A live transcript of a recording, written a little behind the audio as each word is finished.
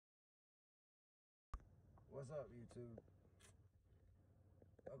What's up, YouTube?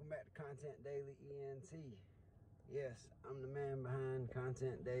 Welcome back to Content Daily ENT. Yes, I'm the man behind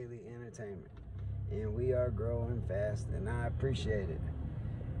Content Daily Entertainment, and we are growing fast, and I appreciate it.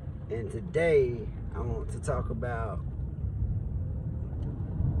 And today, I want to talk about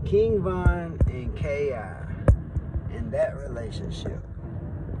Kingvon and K.I. and that relationship.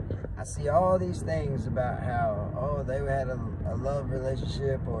 I see all these things about how, oh, they had a love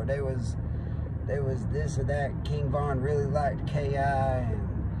relationship, or they was this or that. Kingvon really liked K.I. and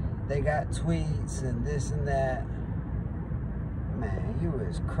they got tweets and this and that. Man, you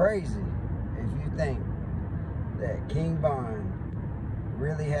is crazy if you think that Kingvon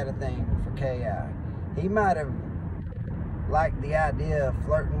really had a thing for K.I. He might have liked the idea of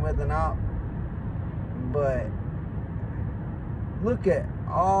flirting with an op, but look at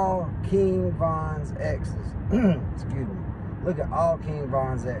all Kingvon's exes. Excuse me. Look at all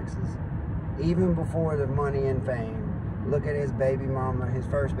Kingvon's exes. Even before the money and fame. Look at his baby mama, his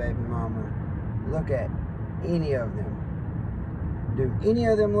first baby mama. Look at any of them. Do any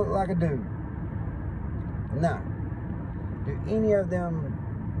of them look like a dude? No. Do any of them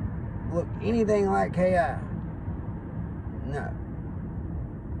look anything like K.I.? No.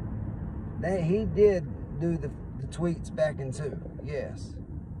 He did do the tweets back in 2, yes.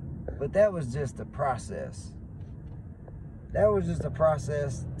 But that was just a process. That was just a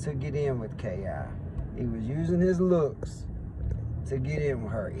process to get in with K.I. He was using his looks to get in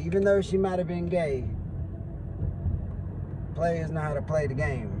with her. Even though she might have been gay, players know how to play the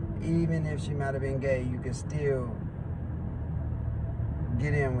game. Even if she might have been gay, you can still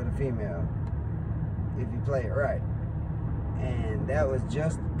get in with a female if you play it right. And that was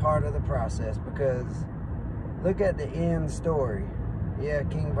just part of the process, because look at the end story. Yeah,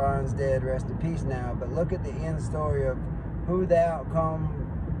 Kingvon's dead, rest in peace now, but look at the end story of who the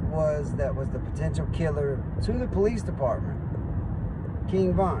outcome was that was the potential killer to the police department.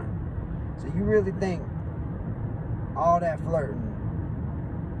 Kingvon. So you really think all that flirting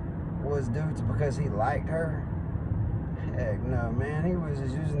was due to because he liked her? Heck no, man. He was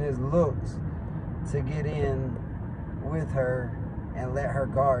just using his looks to get in with her and let her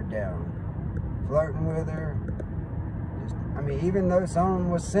guard down. Flirting with her. I mean, even though some of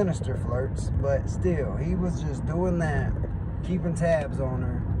them was sinister flirts, but still, he was just doing that, keeping tabs on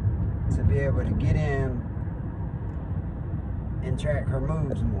her to be able to get in and track her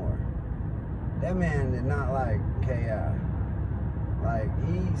moves more. That man did not like K.I. Like,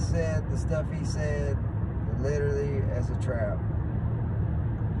 he said the stuff he said literally as a trap.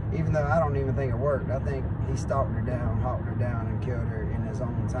 Even though I don't even think it worked. I think he stalked her down, hawked her down, and killed her in his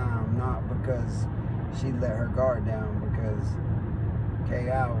own time, not because she let her guard down, because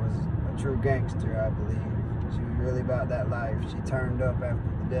K.I. was a true gangster, I believe. She was really about that life. She turned up after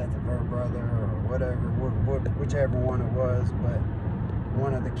the death of her brother, or whatever, whichever one it was, but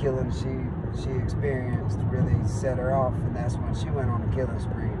one of the killings she experienced really set her off, and that's when she went on a killing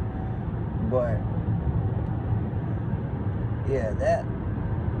spree. But yeah,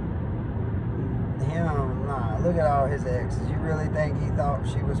 nah, look at all his exes. You really think he thought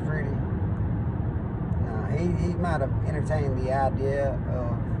she was pretty? Nah, he might have entertained the idea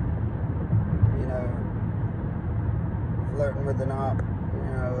of, you know, flirting with an op, you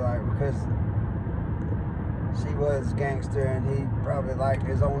know, like, because she was gangster and he probably liked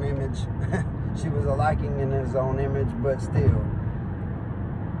his own image. She was a liking in his own image, but still,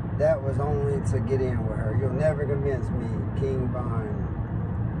 that was only to get in with her. You'll never convince me Kingvon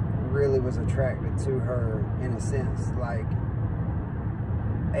really was attracted to her in a sense like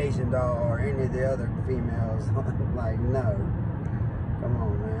Asian Doll or any of the other females. Like, no. Come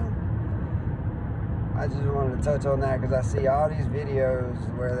on, man. I just wanted to touch on that because I see all these videos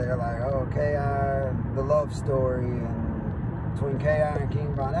where they're like, oh, K.I., the love story, and between K.I. and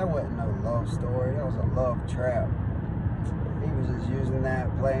Kingvon. That wasn't no love story. That was a love trap. He was just using that,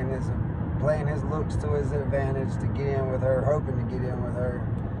 playing his looks to his advantage to get in with her, hoping to get in with her,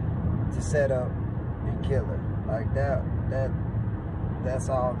 to set up and kill her. Like, that's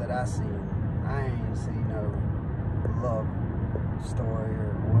all that I see. I ain't see no love story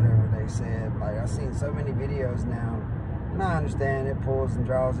or whatever they said. Like, I've seen so many videos now, and I understand it pulls and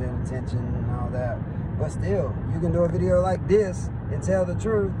draws in attention and all that, but still, you can do a video like this and tell the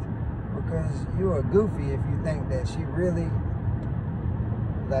truth, because you are goofy if you think that she really,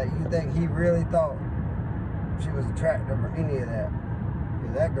 like, you think he really thought she was attractive or any of that.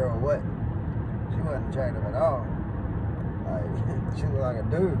 Because that girl wasn't. She wasn't attractive at all. Like, she looked like a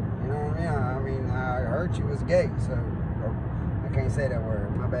dude, you know what I mean? I heard she was gay, so, I can't say that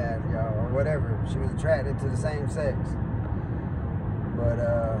word, my bad, y'all, or whatever. She was attracted to the same sex. But,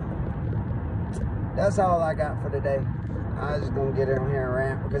 that's all I got for today. I was just gonna get in here and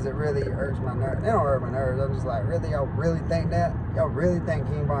rant because it really hurts my nerves. It don't hurt my nerves. I'm just like, really, y'all really think that? Y'all really think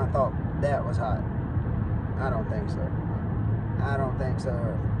kingvon thought that was hot? I don't think so. I don't think so.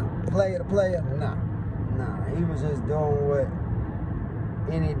 Player to player? Nah. He was just doing what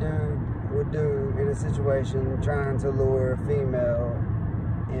any dude would do in a situation, trying to lure a female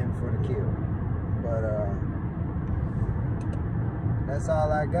in for the kill. But that's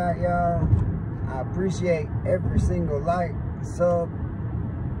all I got, y'all. I appreciate every single like, sub,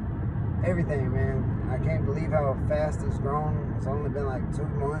 everything, man. I can't believe how fast it's grown. It's only been like 2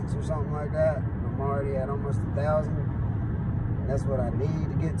 months or something like that. I'm already at almost 1,000. That's what I need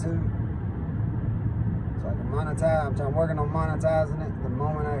to get to, so I can monetize. I'm working on monetizing it the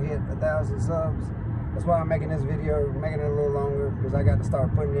moment I hit 1,000 subs. That's why I'm making this video, making it a little longer, because I got to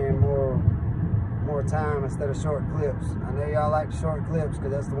start putting in more time instead of short clips. I know y'all like short clips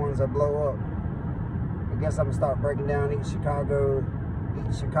because that's the ones that blow up. I guess I'm gonna start breaking down each Chicago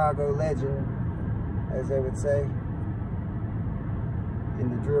legend, as they would say in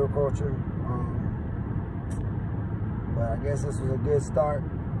the drill culture. But I guess this was a good start.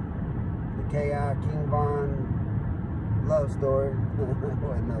 The KI kingvon love story.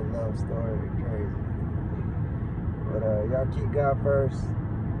 Wasn't no love story, crazy. But y'all keep God first.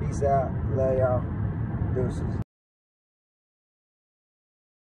 Peace out. Love y'all. Deuces.